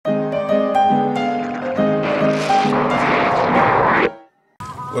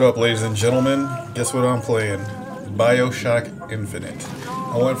What up, ladies and gentlemen? Guess what I'm playing? Bioshock Infinite.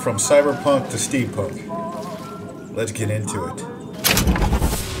 I went from cyberpunk to steampunk. Let's get into it.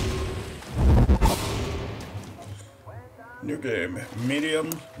 New game. Medium?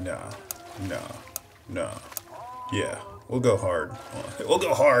 Nah. Yeah, we'll go hard. We'll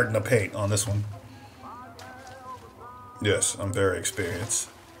go hard in the paint on this one. Yes, I'm very experienced.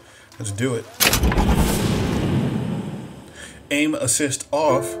 Let's do it. Aim assist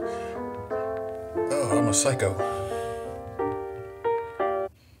off. Oh, I'm a psycho.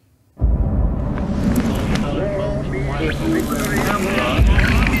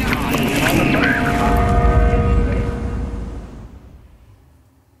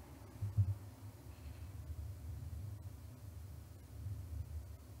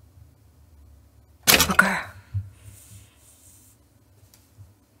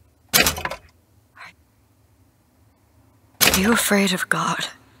 Are you afraid of God?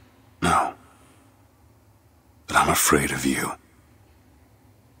 No. But I'm afraid of you.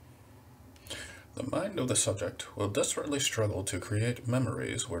 The mind of the subject will desperately struggle to create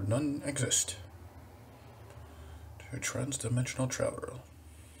memories where none exist. To transdimensional traveler.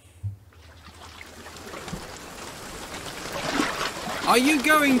 Are you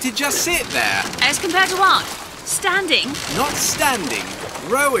going to just sit there? As compared to what? Standing? Not standing,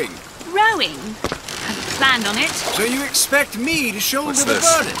 rowing. Rowing? Hadn't planned on it. So you expect me to shoulder the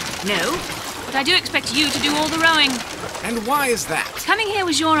burden? No, but I do expect you to do all the rowing. And why is that? Coming here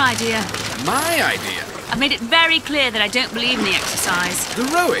was your idea. My idea? I've made it very clear that I don't believe in the exercise. The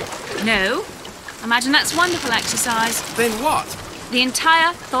rowing? No. Imagine that's wonderful exercise. Then what? The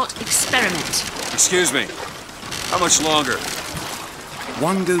entire thought experiment. Excuse me. How much longer?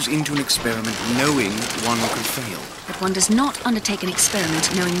 One goes into an experiment knowing one could fail. But one does not undertake an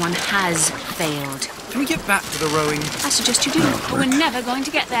experiment knowing one has failed. Can we get back to the rowing? I suggest you do, but we're never going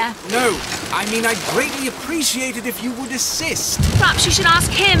to get there. No, I mean I'd greatly appreciate it if you would assist. Perhaps you should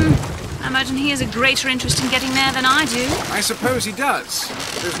ask him. I imagine he has a greater interest in getting there than I do. I suppose he does.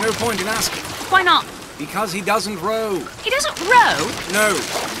 There's no point in asking. Why not? Because he doesn't row. He doesn't row? No,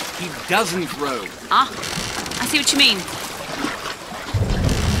 he doesn't row. Ah, I see what you mean.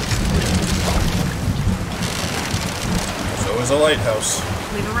 So is a lighthouse.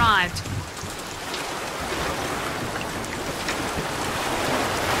 We've arrived.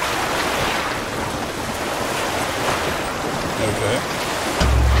 Okay.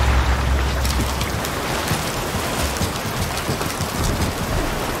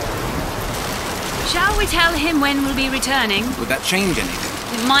 Shall we tell him when we'll be returning? Would that change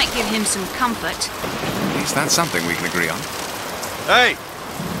anything? It might give him some comfort. At least that's something we can agree on. Hey!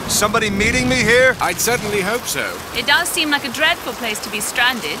 Somebody meeting me here? I'd certainly hope so. It does seem like a dreadful place to be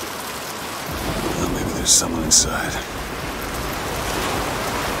stranded. Well, maybe there's someone inside.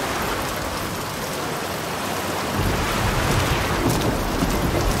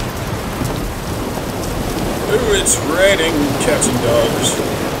 Ooh, it's raining cats and dogs.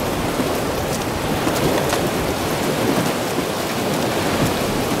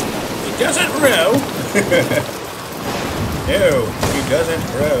 He doesn't row. No, he doesn't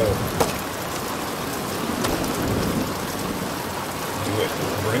row. DeWitt,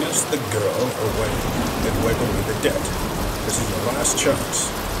 bring us the girl away and wipe away the debt. This is your last chance.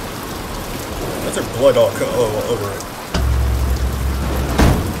 That's her blood all over it.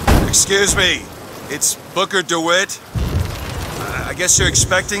 Excuse me. It's Booker DeWitt. I guess you're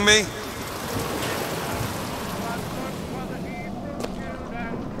expecting me?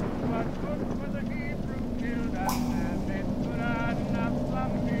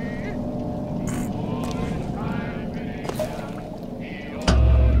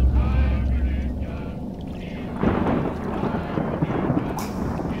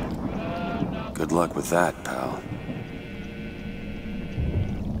 Good luck with that, pal.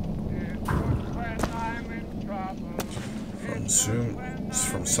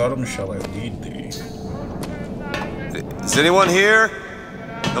 From Sodom shall I lead thee. Is anyone here?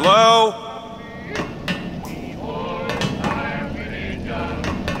 Hello?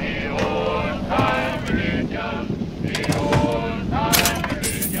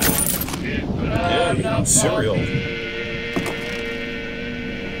 Yeah, eating cereal.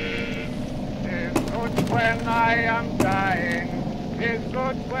 It's good when I am dying. It's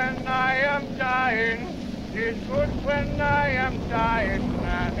good when I am dying. It's good when I am dying,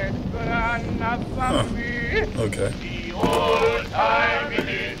 and it's good enough for me. Okay. The old-time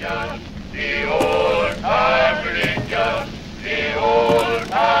religion, the old-time religion, the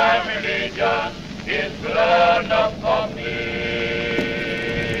old-time religion is good enough for me.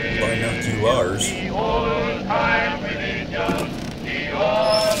 Why not do ours? The old-time religion, the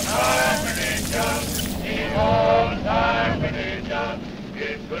old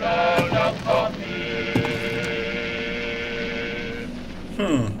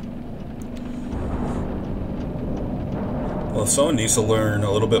Well, someone needs to learn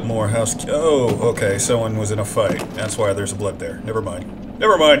a little bit more Oh, okay, someone was in a fight. That's why there's blood there. Never mind.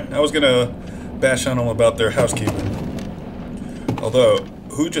 Never mind. I was gonna bash on them about their housekeeping. Although,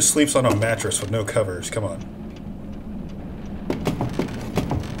 who just sleeps on a mattress with no covers? Come on.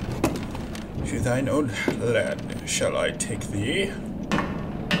 To thine own land shall I take thee?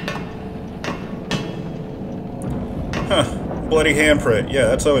 Huh. Bloody handprint. Yeah,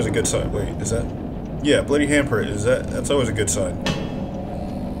 that's always a good sign. Wait, is that... Yeah, bloody handprint. That's always a good sign.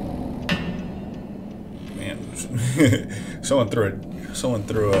 Man, someone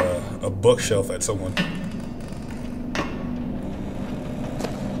threw a bookshelf at someone.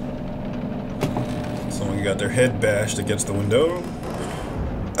 Someone got their head bashed against the window.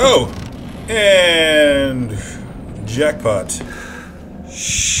 Oh! And... jackpot.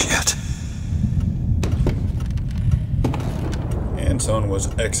 Shit. And someone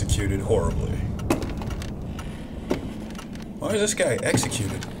was executed horribly. Why is this guy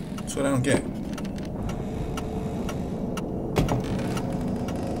executed? That's what I don't get.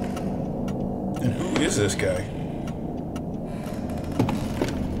 And who is this guy?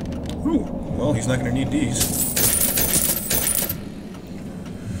 Ooh, well, he's not gonna need these.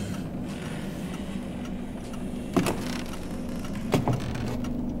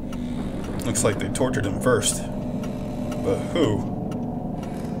 Looks like they tortured him first. But who?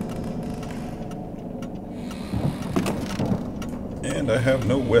 And I have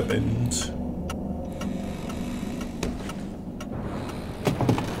no weapons.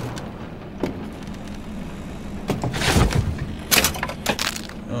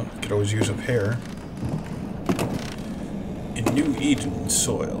 Oh, could always use a pair. In New Eden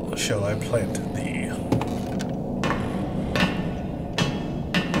soil shall I plant thee.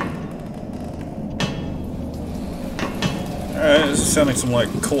 Alright, this is sounding some like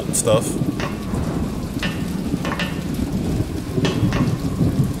cult stuff.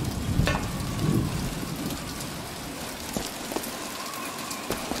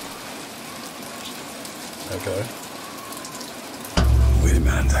 Okay. Wait a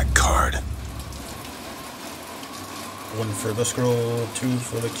minute, that card. 1 for the scroll, 2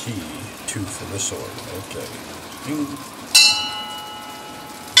 for the key, 2 for the sword. Okay.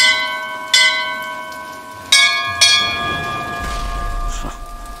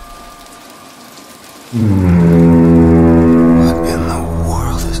 What in the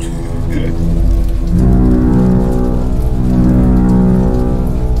world is...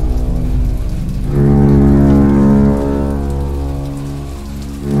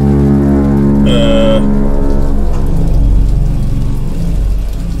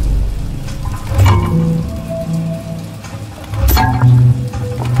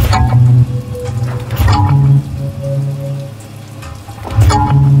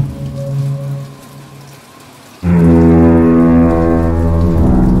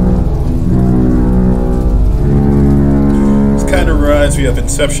 me of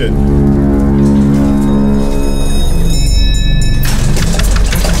Inception.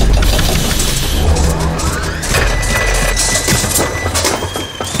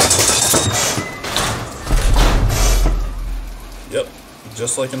 Yep,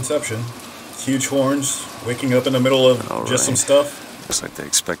 just like Inception. Huge horns, waking up in the middle of just some stuff. Looks like they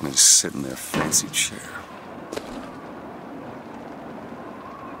expect me to sit in their fancy chair.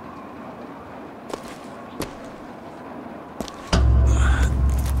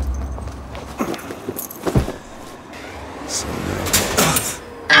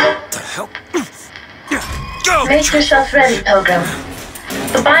 Make yourself ready, Pilgrim.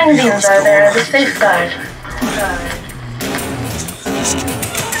 The bindings are there as a safeguard.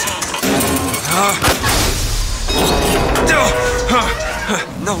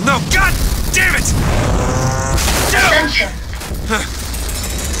 No, God damn it! Ascension.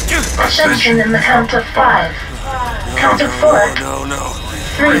 Ascension in the count of 5. Count of 4. No.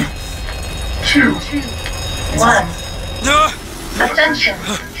 3, 2, 1. Ascension.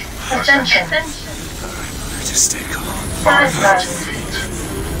 Ascension. Just stay calm. 5,000 feet.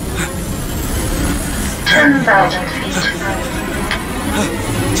 10,000 feet.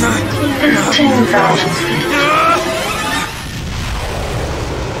 15,000 feet.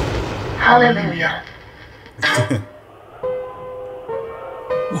 Hallelujah.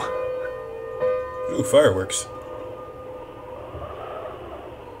 Ooh, fireworks.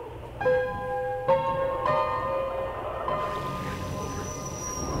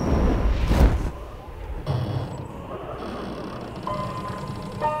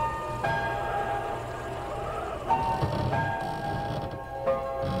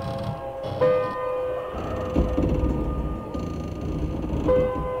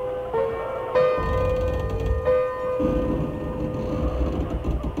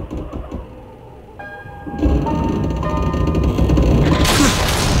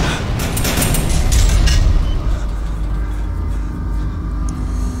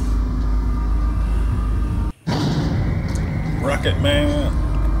 Rocket Man.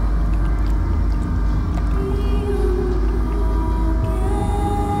 We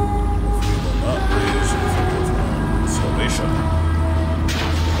will not lose salvation.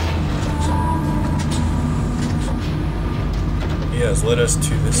 He has led us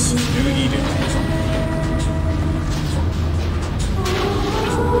to this new Eden.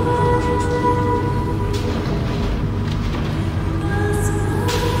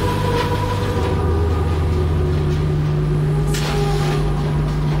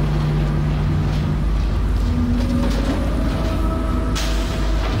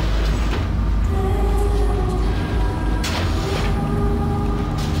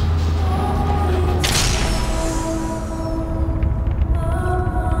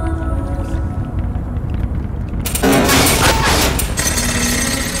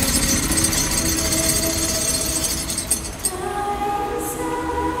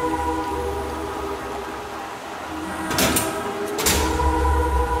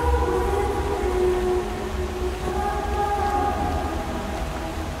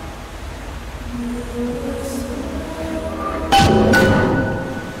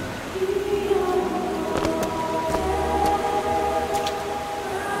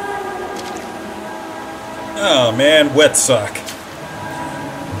 Oh man, wet sock.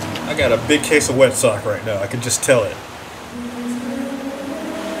 I got a big case of wet sock right now. I can just tell it.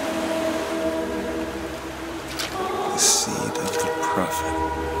 The seed of the prophet.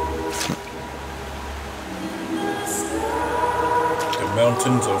 The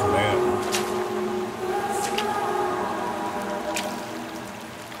mountains of man.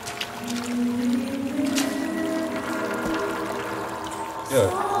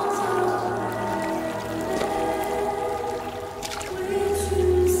 Yeah.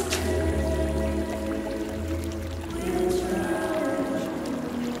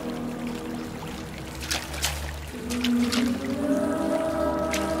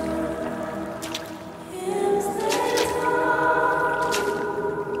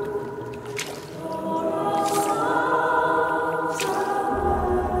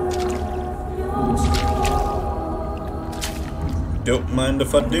 Don't mind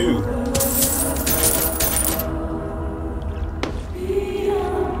if I do.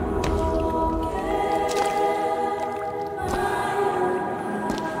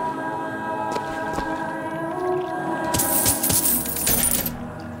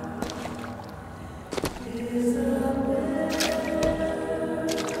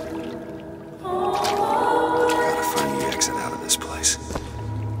 Gotta find the exit out of this place.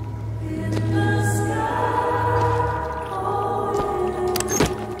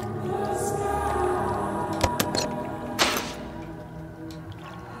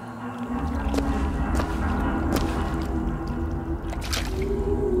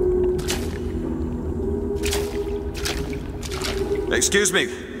 Excuse me,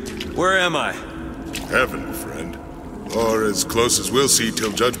 where am I? Heaven, friend. Or as close as we'll see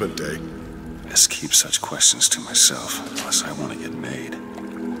till Judgment Day. Best keep such questions to myself, unless I want to get made.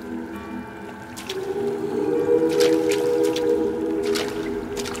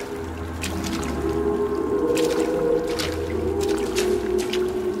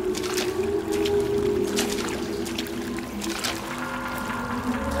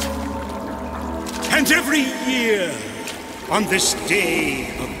 And every year, on this day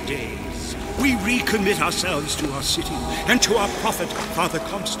of days, we recommit ourselves to our city and to our prophet, Father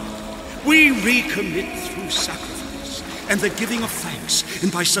Constant. We recommit through sacrifice and the giving of thanks,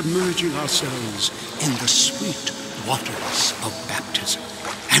 and by submerging ourselves in the sweet waters of baptism.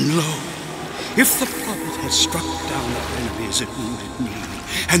 And lo, if the prophet had struck down our enemies at wounded knee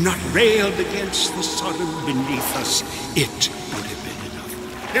and not railed against the Sodom beneath us, it would have been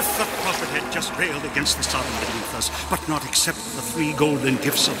enough. If the prophet had just railed against the Sodom beneath us, but not accepted the 3 golden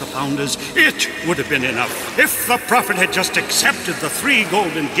gifts of the founders, it would have been enough. If the prophet had just accepted the 3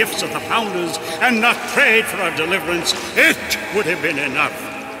 golden gifts of the founders and not prayed for our deliverance, it would have been enough.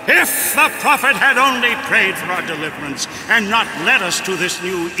 If the prophet had only prayed for our deliverance and not led us to this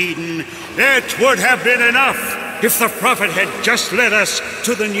new Eden, it would have been enough. If the prophet had just led us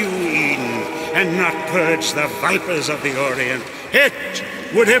to the new Eden and not purged the vipers of the Orient, it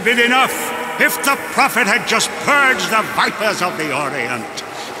would have been enough. If the prophet had just purged the vipers of the Orient,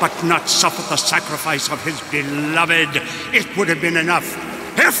 but not suffered the sacrifice of his beloved, it would have been enough.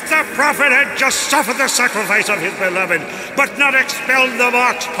 If the prophet had just suffered the sacrifice of his beloved, but not expelled the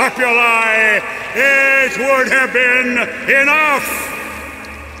Vox Populi, it would have been enough!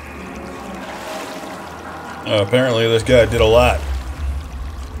 Apparently this guy did a lot.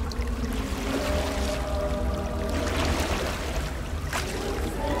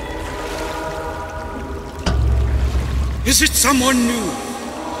 Is it someone new?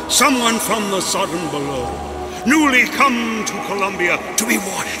 Someone from the Sodom below, newly come to Columbia to be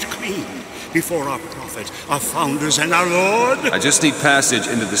washed clean before our prophet, our founders, and our Lord? I just need passage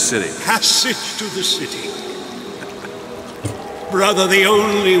into the city. Passage to the city. Brother, the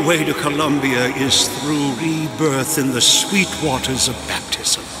only way to Columbia is through rebirth in the sweet waters of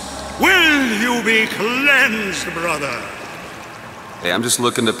baptism. Will you be cleansed, brother? Hey, I'm just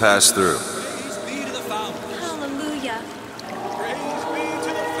looking to pass through. Hallelujah.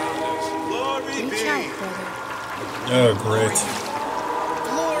 Oh, great.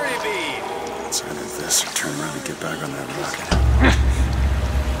 Glory be! Let's end this and turn around and get back on that rocket.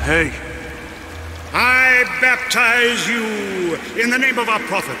 Hey! I baptize you in the name of our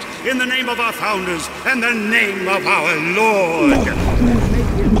prophet, in the name of our founders, and the name of our Lord.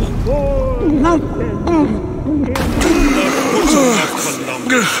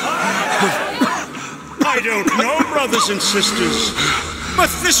 I don't know, brothers and sisters, but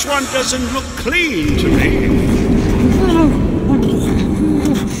this one doesn't look clean to me.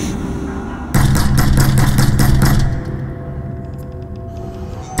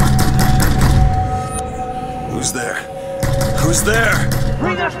 Who's there? Who's there?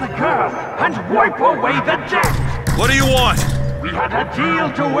 Bring us the girl and wipe away the debt! What do you want? We had a deal,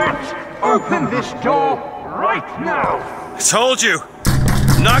 DeWitt! Open this door right now! I told you!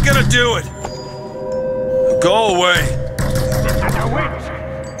 I'm not gonna do it! Go away! Mr. DeWitt!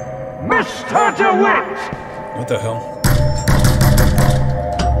 Mr. DeWitt! What the hell?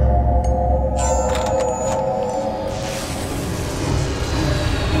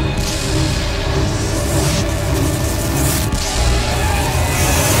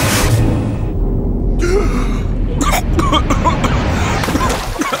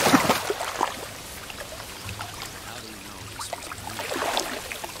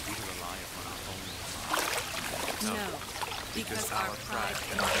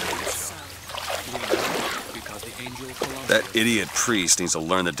 That idiot priest needs to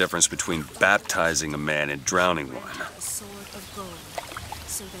learn the difference between baptizing a man and drowning one.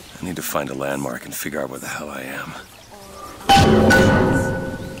 I need to find a landmark and figure out where the hell I am.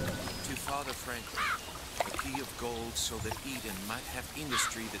 To Father Franklin, a key of gold so that Eden might have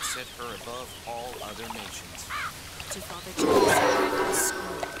industry that set her above all other nations. To Father John's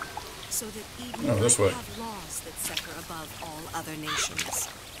so that Eden Oh, this way. have laws that set her above all other nations.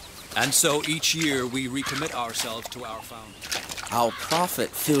 And so each year we recommit ourselves to our founder. Our prophet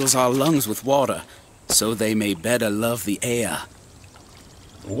fills our lungs with water, so they may better love the air.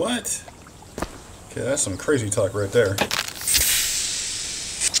 What? Okay, that's some crazy talk right there.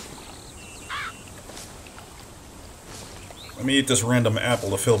 Let me eat this random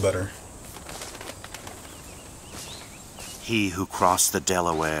apple to feel better. He who crossed the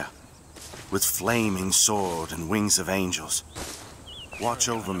Delaware, with flaming sword and wings of angels, watch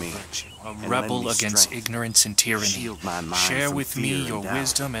over me. A rebel against ignorance and tyranny. Share with me your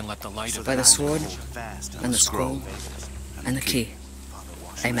wisdom and let the light of by the sword and the scroll and the key.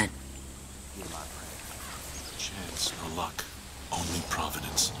 Amen. Chance or luck, only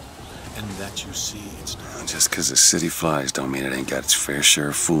providence. And that you see, it's not. Just because the city flies don't mean it ain't got its fair share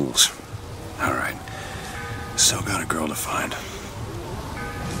of fools. All right. Still got a girl to find.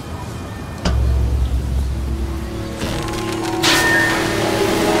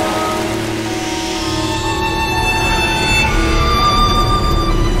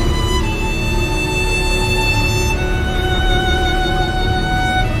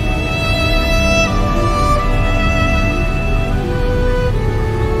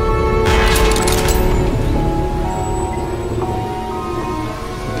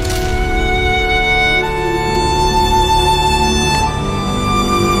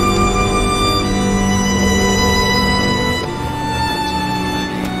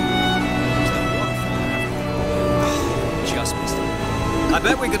 I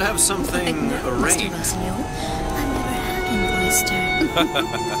bet we could have something arranged. Mr. Rossignol, I've never had an oyster.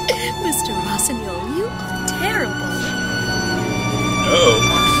 Mr. Rossignol, you are terrible. Oh.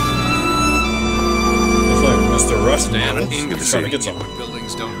 Looks like Mr. Stand Rossignol in is trying to get city something. where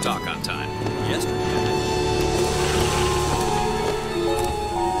buildings don't talk on time.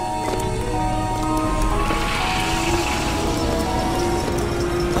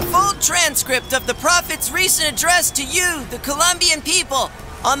 A full transcript of the Prophet's recent address to you, the Colombian people,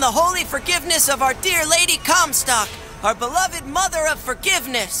 on the holy forgiveness of our dear Lady Comstock, our beloved Mother of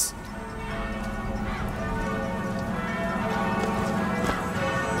Forgiveness.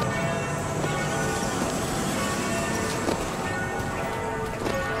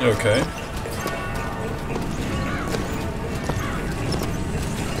 Okay.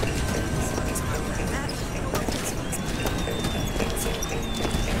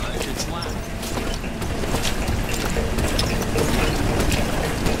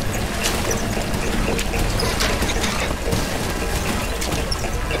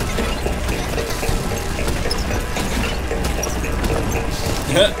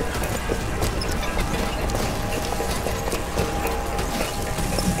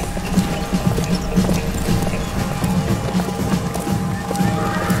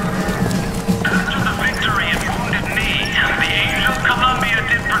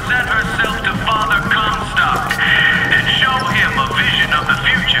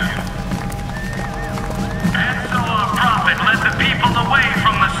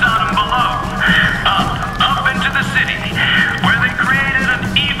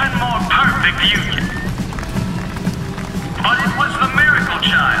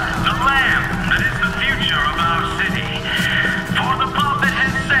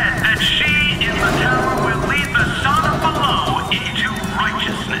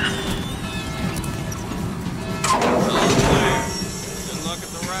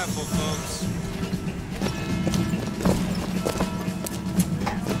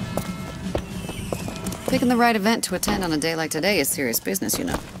 Picking the right event to attend on a day like today is serious business, you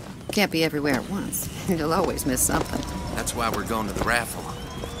know. Can't be everywhere at once. You'll always miss something. That's why we're going to the raffle.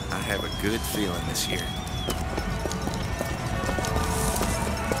 I have a good feeling this year.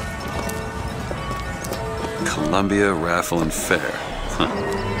 Columbia Raffle and Fair. Huh.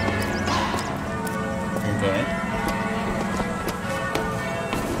 Okay.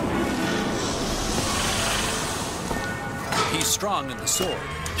 He's strong in the sword,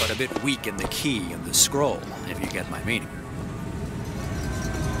 but a bit weak in the key and the scroll, if you get my meaning.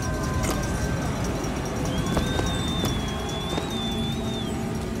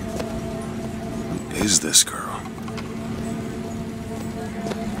 Who is this girl?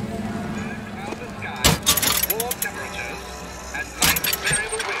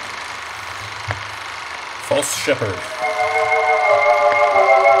 False Shepherd.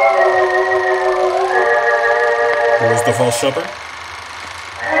 Where's the False Shepherd?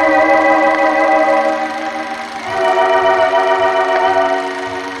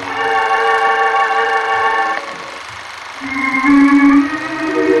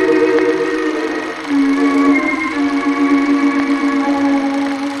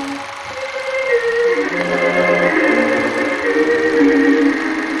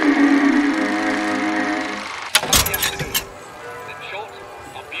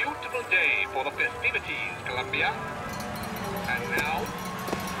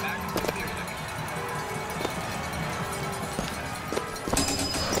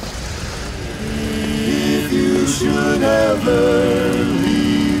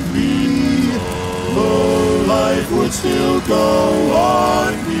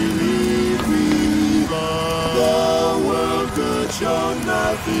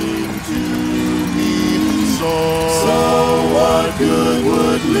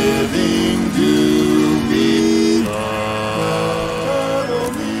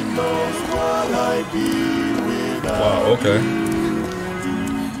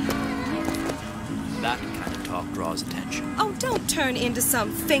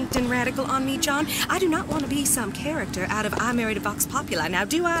 Finked and radical on me, John. I do not want to be some character out of I Married a Vox Populi, now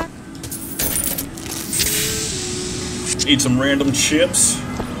do I? Eat some random chips.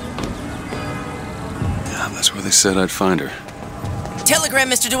 Yeah, that's where they said I'd find her. Telegram,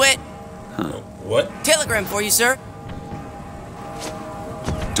 Mr. DeWitt. Huh. What? Telegram for you, sir.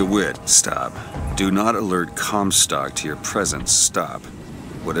 DeWitt, stop. Do not alert Comstock to your presence. Stop.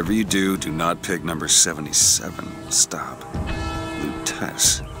 Whatever you do, do not pick number 77. Stop.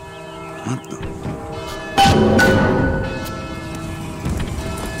 Tess. What the?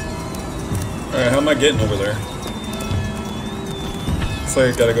 Alright, how am I getting over there? Looks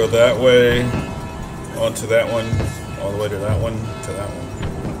like I gotta go that way, onto that one, all the way to that one, to that one.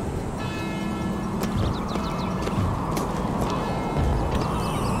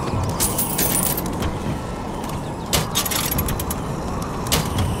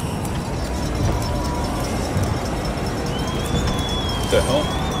 What the hell?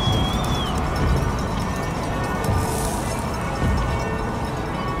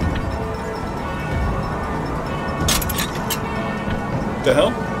 What the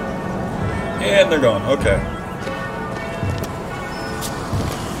hell? And they're gone. Okay.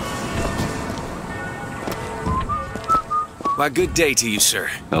 Why, good day to you, sir.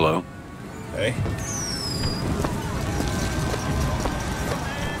 Hello. Hey.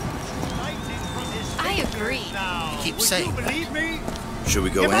 I agree. Keep saying that. Believe me? Should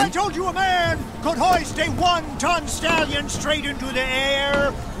we go If I in? told you a man could hoist a 1-ton stallion straight into the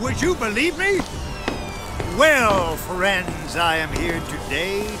air, would you believe me? Well, friends, I am here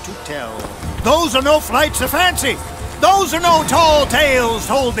today to tell. Those are no flights of fancy. Those are no tall tales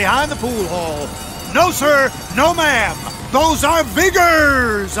told behind the pool hall. No, sir, no, ma'am. Those are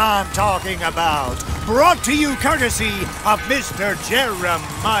vigors I'm talking about. Brought to you courtesy of Mr.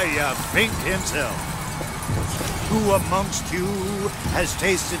 Jeremiah Fink himself. Who amongst you has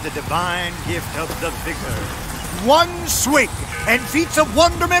tasted the divine gift of the vigor? One swig, and feats of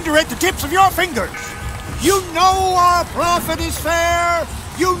wonderment are at the tips of your fingers. You know our prophet is fair.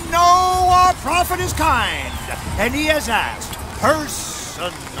 You know our prophet is kind. And he has asked,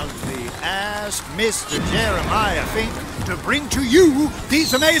 personally asked Mr. Jeremiah Fink to bring to you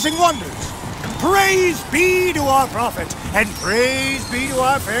these amazing wonders. Praise be to our prophet, and praise be to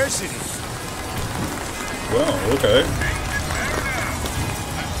our fair city. Well, okay.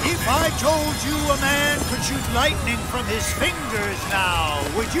 If I told you a man could shoot lightning from his fingers now,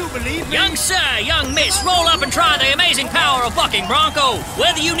 would you believe me? Young sir, young miss, roll up and try the amazing power of Bucking Bronco.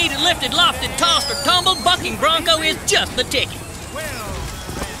 Whether you need it lifted, lofted, tossed, or tumbled, Bucking Bronco is just the ticket.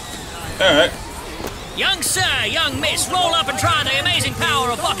 Alright. Young sir, young miss, roll up and try the amazing power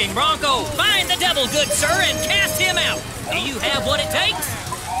of Bucking Bronco. Find the devil, good sir, and cast him out. Do you have what it takes?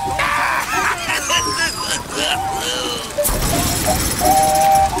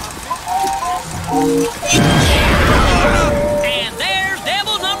 And there's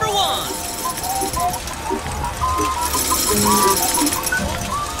devil number one.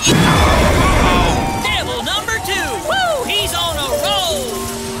 Devil number two. Woo! He's on a roll.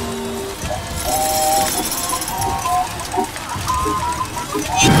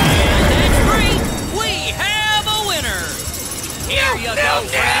 And that's three. We have a winner. Here you go,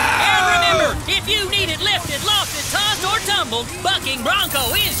 friend. And remember, if you need it lifted, lofted, tossed, or tumbled, Bucking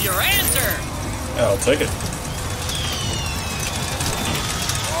Bronco is your answer. I'll take it.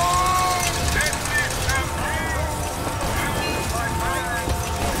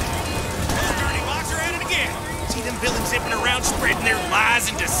 Dirty boxer at it again. See them villains zipping around, spreading their lies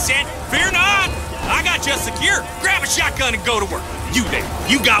and dissent? Fear not. I got you secure. Grab a shotgun and go to work. You there.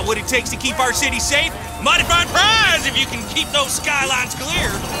 You got what it takes to keep our city safe? Mighty fine prize if you can keep those skylines clear.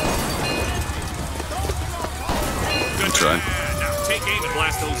 Good try. Now take aim and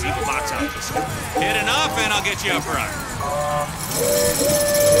blast those evil box outfits. Hit enough and I'll get you up right.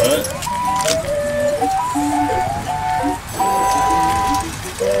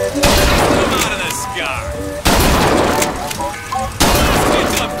 Come out of the sky.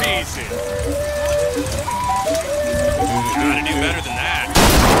 It's a pieces. Gotta do better than that.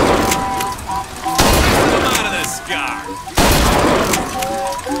 Come out of the sky.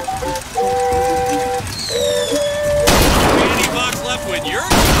 Any blocks left when you're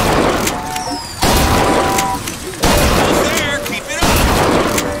almost there, keep it up.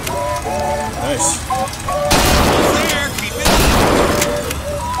 Nice. Almost there, keep it up.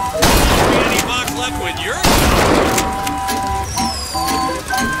 Any blocks left when you're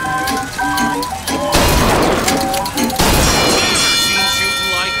never seen shooting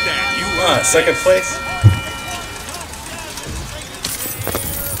like that. You Second place?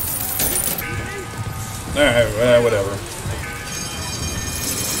 Alright, whatever.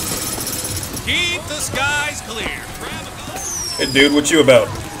 keep the skies clear. Hey dude, what you about?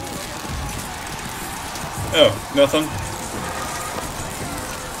 Oh, nothing?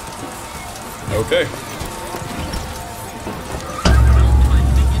 Okay.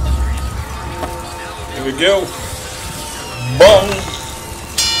 Here we go. Bong!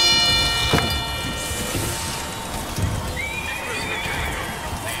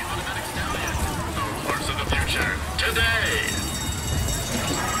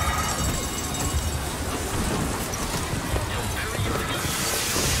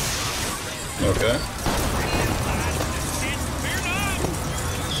 Okay.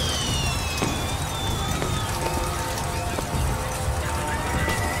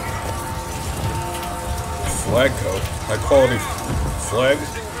 Flag coat. High quality flag.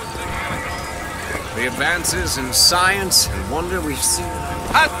 The advances in science and wonder we've seen.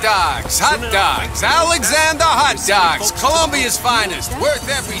 Hot dogs, hot dogs, Alexander hot dogs, Columbia's finest, worth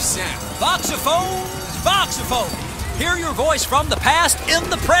every cent. Voxophones, voxophones. Hear your voice from the past in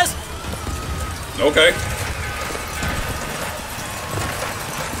the present. Okay.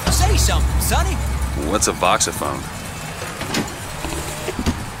 Say Say something, Sonny. What's a voxophone?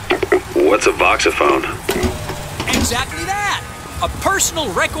 What's a voxophone? Exactly that. A personal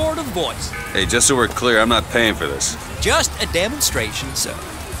record of voice. Hey, just so we're clear, I'm not paying for this. Just a demonstration, sir.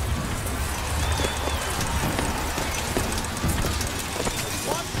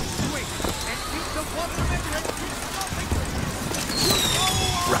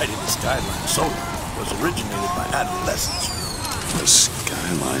 Right in the Skyline Soda was originated by adolescents. The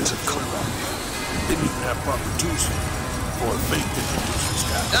Skylines of Colombia. They didn't have proper tools for fake introducing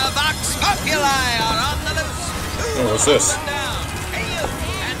Sky. The Vox Populi are on the loose. Oh, what's this?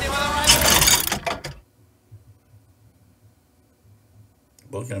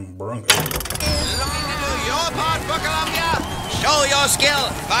 Looking Bronco. Your part for Columbia. Show your skill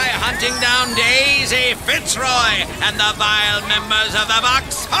by hunting down Daisy Fitzroy and the vile members of the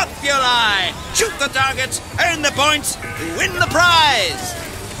Vox Populi. Shoot the targets, earn the points, win the prize.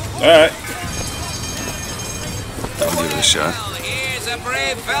 All right. I'll give it a shot. Well, here's a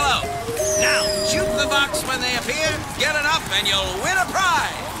brave fellow. Now, shoot the Vox when they appear, get enough, and you'll win a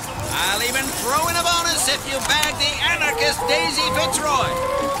prize. I'll even throw in a bonus if you bag the anarchist Daisy Fitzroy.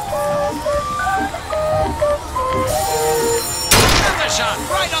 Another shot,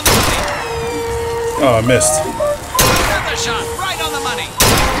 right on the money. Oh, I missed. Another shot, right on the money.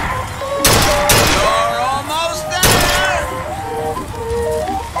 You're almost there.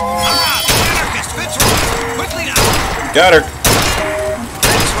 Ah, the anarchist Fitzroy. Quickly now. Got her.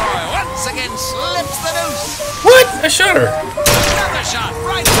 Fitzroy once again slips the noose. What? I shot her. Another shot,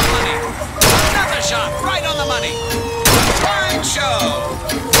 right on the money. Another shot, right on the money. Fine show.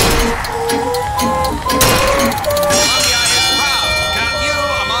 Columbia is proud to count you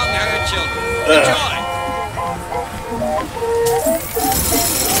among her children. Enjoy.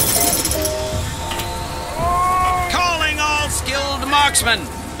 Calling all skilled marksmen.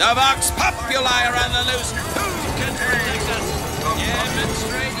 The Vox Populi are on the loose. Who can protect us?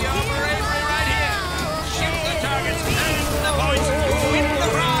 Demonstrate your bravery right here. Shoot the targets, earn the points, win the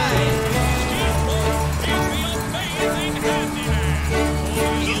prize. You,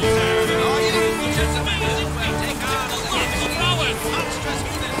 or you, gentlemen, will take on the monstrous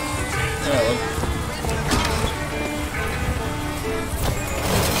heathens.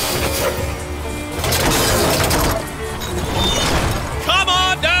 Come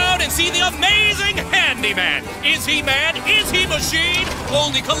on down and see the amazing handyman. Is he man? Is he machine?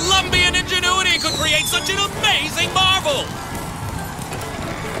 Only Colombian ingenuity could create such an amazing marvel.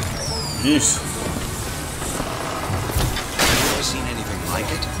 Yeesh. Ever seen anything like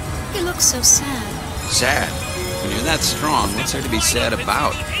it? He looks so sad. Sad? When you're that strong, what's there to be sad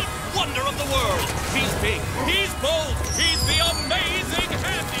about? Wonder of the world. He's big. He's bold. He's the amazing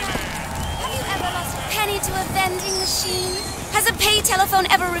handyman. Have you ever lost a penny to a vending machine? Has a pay telephone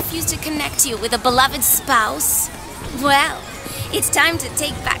ever refused to connect you with a beloved spouse? Well, it's time to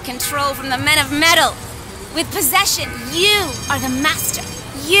take back control from the men of metal. With possession, you are the master.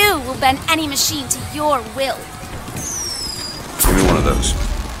 You will bend any machine to your will. Give me one of those.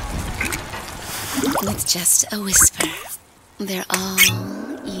 With just a whisper, they're all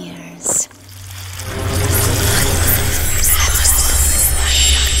ears.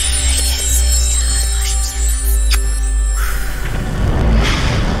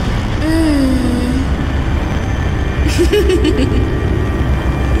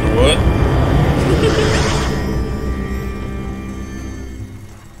 What?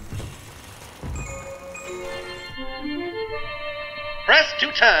 Press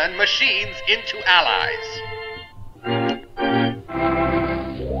to turn machines into allies.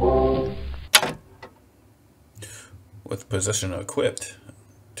 With possession equipped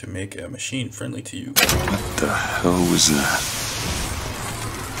to make a machine friendly to you. What the hell was that?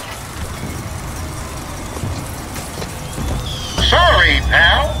 Sorry,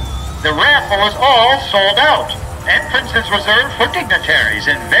 pal. The raffle is all sold out. Entrance is reserved for dignitaries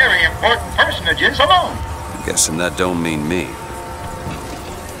and very important personages alone. I'm guessing that don't mean me.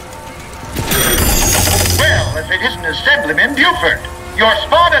 Well, if it isn't Assemblyman Buford, your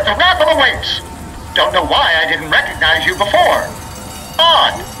spot at the raffle awaits. Don't know why I didn't recognize you before.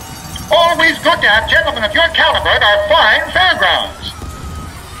 Odd. Always good to have gentlemen of your caliber at our fine fairgrounds.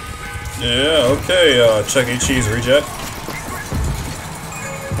 Yeah, okay, Chuck E. Cheese reject.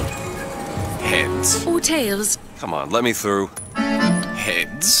 Heads. Or tails. Come on, let me through.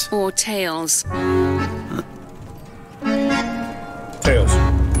 Heads. Or tails. Tails.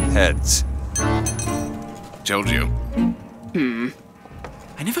 Heads. Told you.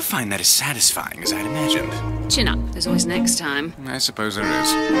 I never find that as satisfying as I'd imagined. Chin up. There's always next time. I suppose there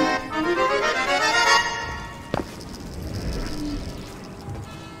is.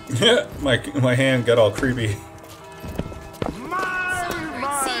 my hand got all creepy.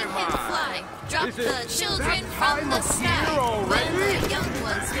 Drop the children from the sky. When the young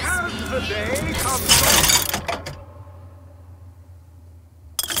ones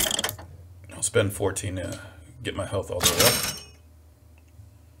I'll spend 14 to get my health all the way up.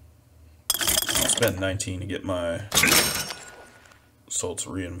 I'll spend 19 to get my salts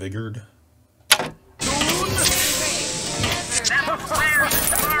reinvigorated.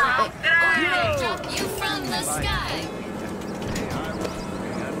 Drop you from the sky.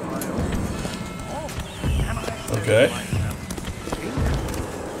 Okay.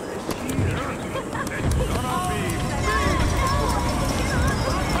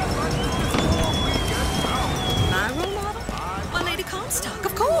 My role model? My Lady Comstock,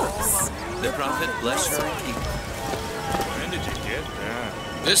 of course. The Prophet bless her and keep her. When did you get that?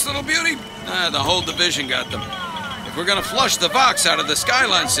 This little beauty? The whole division got them. If we're gonna flush the Vox out of the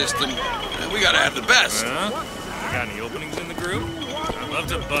Skyline system, we gotta have the best. Got any openings in the group? I'd love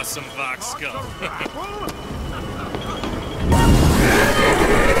to bust some Vox scum.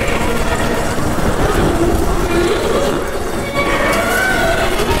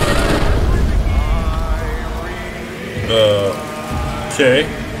 Okay.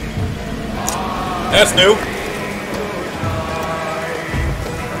 That's new.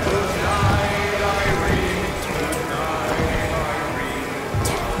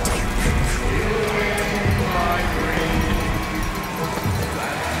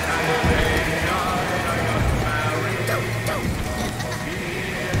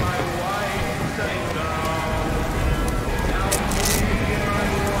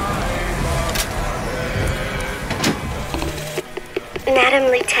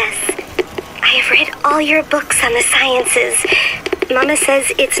 Madam Lutece, I have read all your books on the sciences. Mama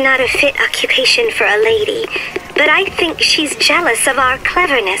says it's not a fit occupation for a lady, but I think she's jealous of our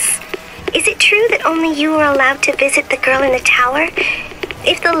cleverness. Is it true that only you are allowed to visit the girl in the tower?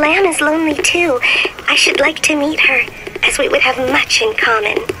 If the lamb is lonely too, I should like to meet her, as we would have much in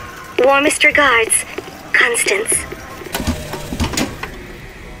common. Warmest regards, Constance.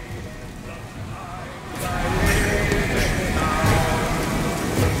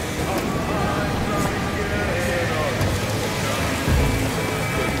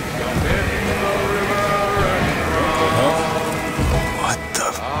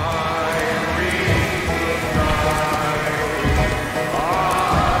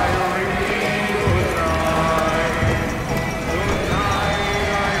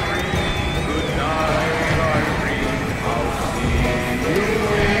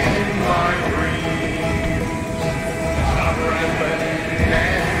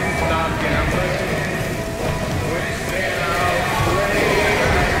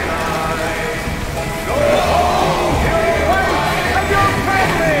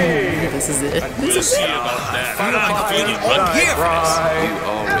 This is it. We'll see about that. I'm feeling run here for this. You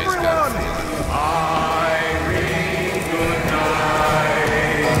always got a feeling.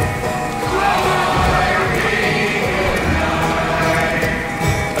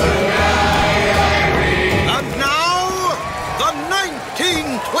 And now, the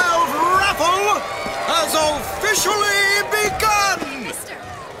 1912 raffle has officially begun!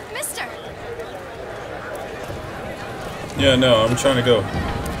 Mister! Yeah, no, I'm trying to go.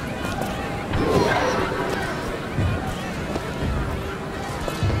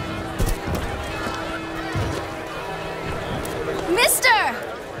 Mister!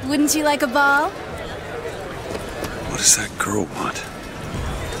 Wouldn't you like a ball? What does that girl want?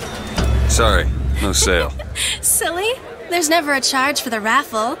 Sorry, no sale. Silly. There's never a charge for the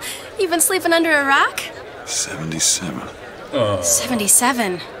raffle. You've been sleeping under a rock? 77.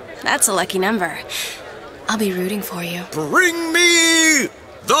 77. That's a lucky number. I'll be rooting for you. Bring me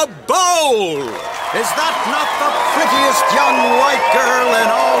the bowl! Is that not the prettiest young white girl in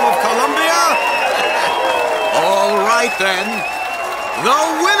all of Columbia? All right then. The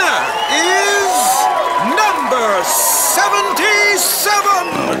winner is number 77!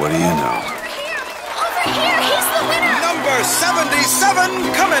 Oh, what do you know? Over here, he's the winner! Number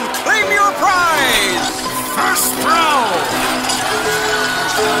 77, come and claim your prize! First round!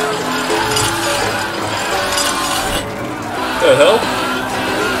 The hell?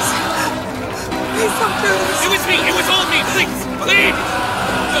 It was me! It was all me! Please! Please!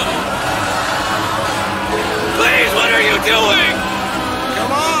 Please, what are you doing?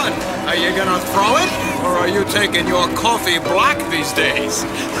 Come on! Are you gonna throw it? Or are you taking your coffee black these days?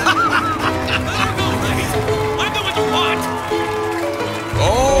 I know what you want!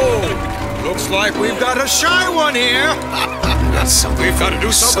 Oh! Looks like we've got a shy one here! We've got to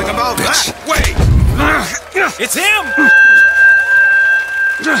do something about that! Wait! It's him!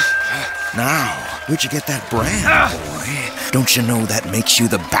 Now, where'd you get that brand, boy? Don't you know that makes you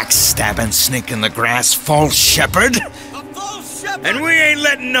the backstabbing snake in the grass false shepherd? And we ain't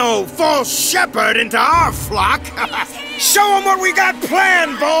letting no false shepherd into our flock. Show them what we got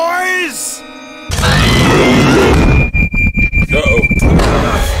planned, boys! Uh-oh.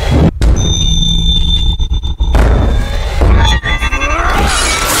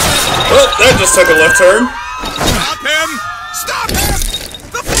 Well, that just took a left turn. Stop him! Stop him!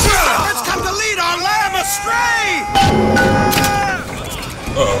 The false shepherd's come to lead our lamb astray!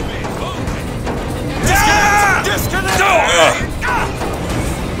 Uh-oh. Disconnect!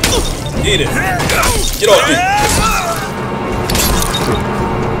 Eat it. Get off me.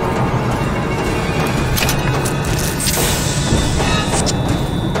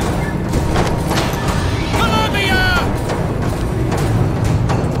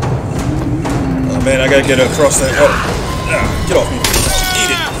 Oh man, I gotta get across that. Oh. Get off me.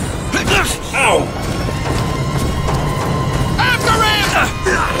 Eat it. Ow. After him!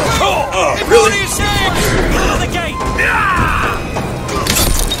 Oh, really? Clear the gate!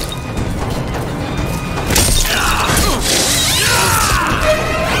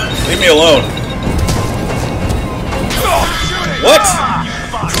 Leave me alone. What?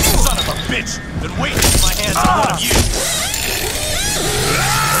 Son of a bitch! Been waiting for my hands on one of you.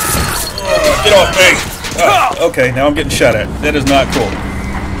 Get off me! Okay, now I'm getting shot at. That is not cool.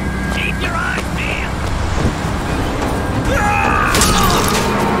 Keep your eyes peeled!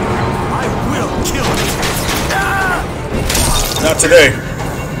 I will kill you! Not today.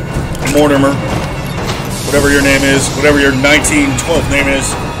 Mortimer. Whatever your name is. Whatever your 1912 name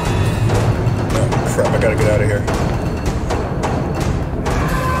is. Oh, crap, I gotta get out of here.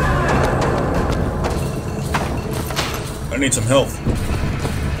 I need some health.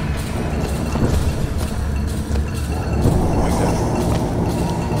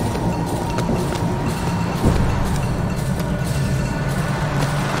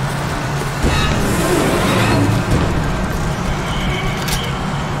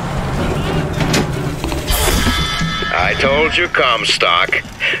 I told you, Comstock.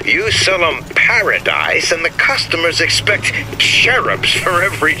 You sell them paradise, and the customers expect cherubs for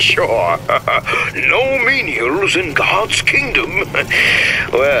every chore. No menials in God's kingdom.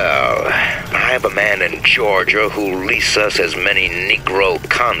 Well, I have a man in Georgia who'll lease us as many Negro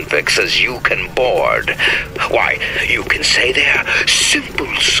convicts as you can board. Why, you can say they're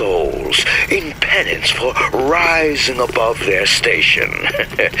simple souls in penance for rising above their station.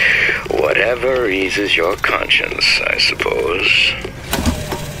 Whatever eases your conscience, I suppose.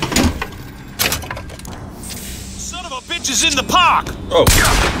 Son of a bitch is in the park! Oh.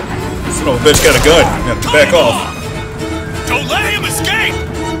 Son of a bitch got a gun. You have to back off. Don't let him escape!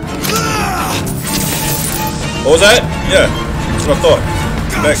 What was that? Yeah. That's what I thought.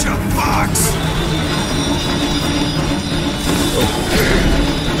 Gotcha, Fox!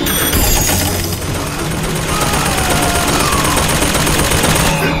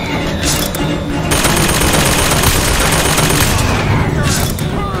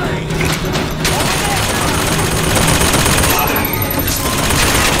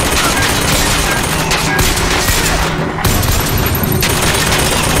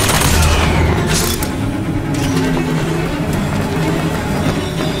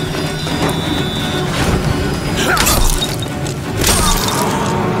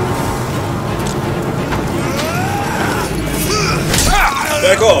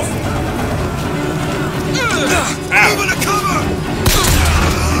 Back off. Over to cover!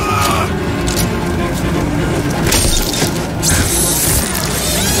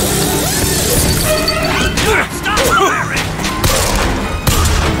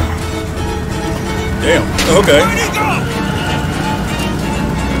 Damn. Okay. Where'd he go?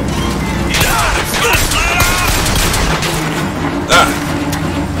 Ah.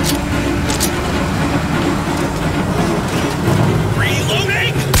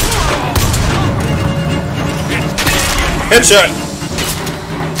 Reloading! Headshot.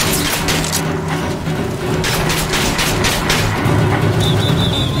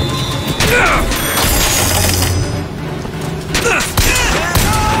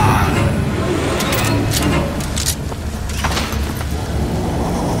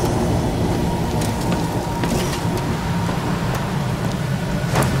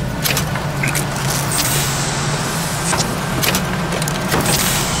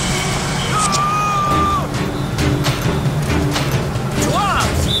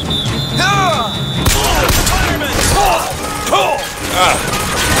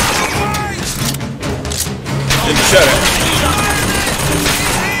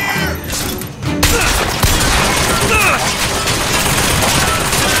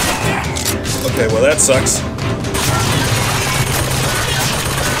 Okay, well that sucks.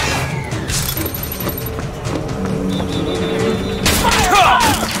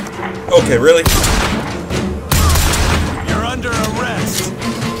 Okay, really? You're under arrest.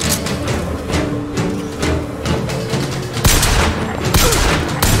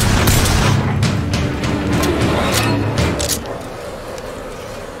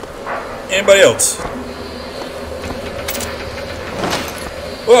 Anybody else?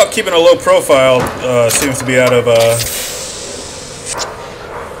 Well, keeping a low profile seems to be out of,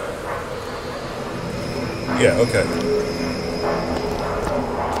 yeah, okay.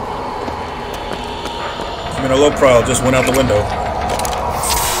 Keeping a low profile just went out the window.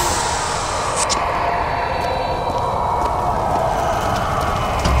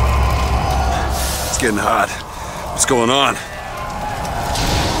 It's getting hot. What's going on?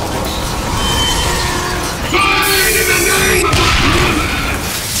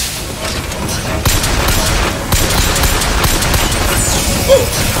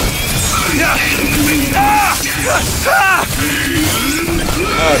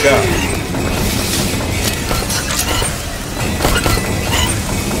 Oh, God.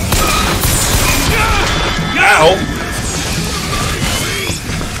 Ow!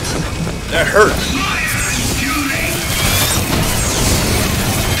 That hurt.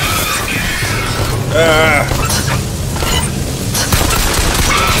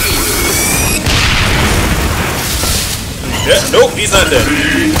 Yeah, nope, he's not dead.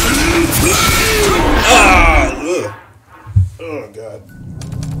 Ah! Ugh. Oh, God.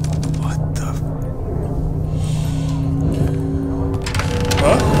 What the?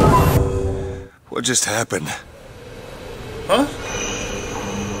 Huh? What just happened? Huh?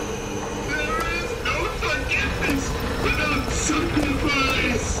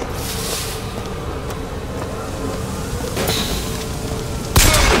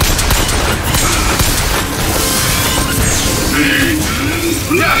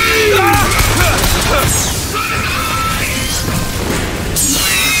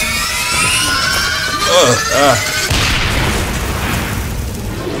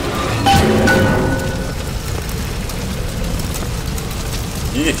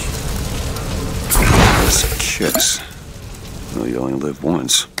 Yeesh. That's a kiss. Well, you only live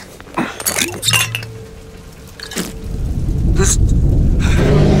once.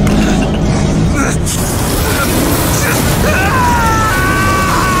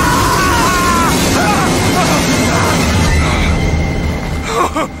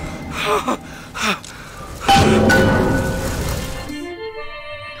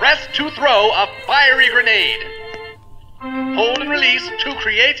 Press to throw a fiery grenade. Hold and release to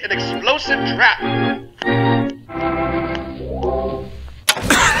create an explosive trap.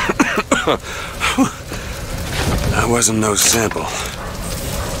 That wasn't no sample.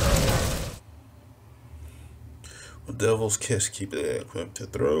 Devil's kiss. Keep it equipped to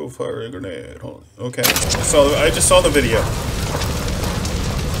throw fire grenade. Hold on. Okay. I just saw the video.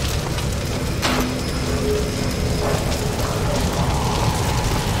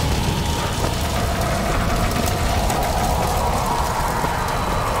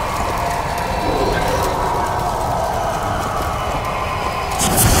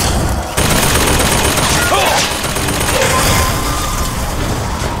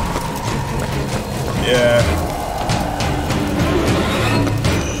 Yeah.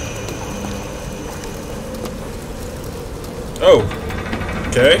 Oh.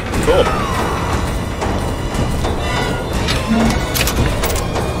 Okay, cool.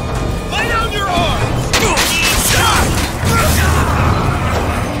 Lay down your arms!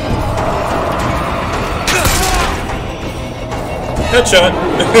 Headshot.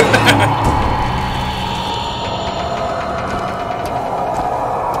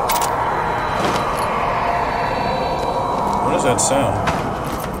 What does that sound?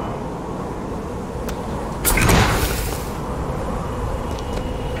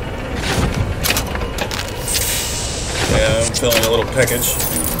 Yeah, I'm feeling a little package.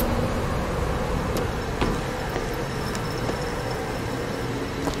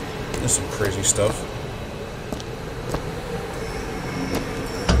 There's some crazy stuff.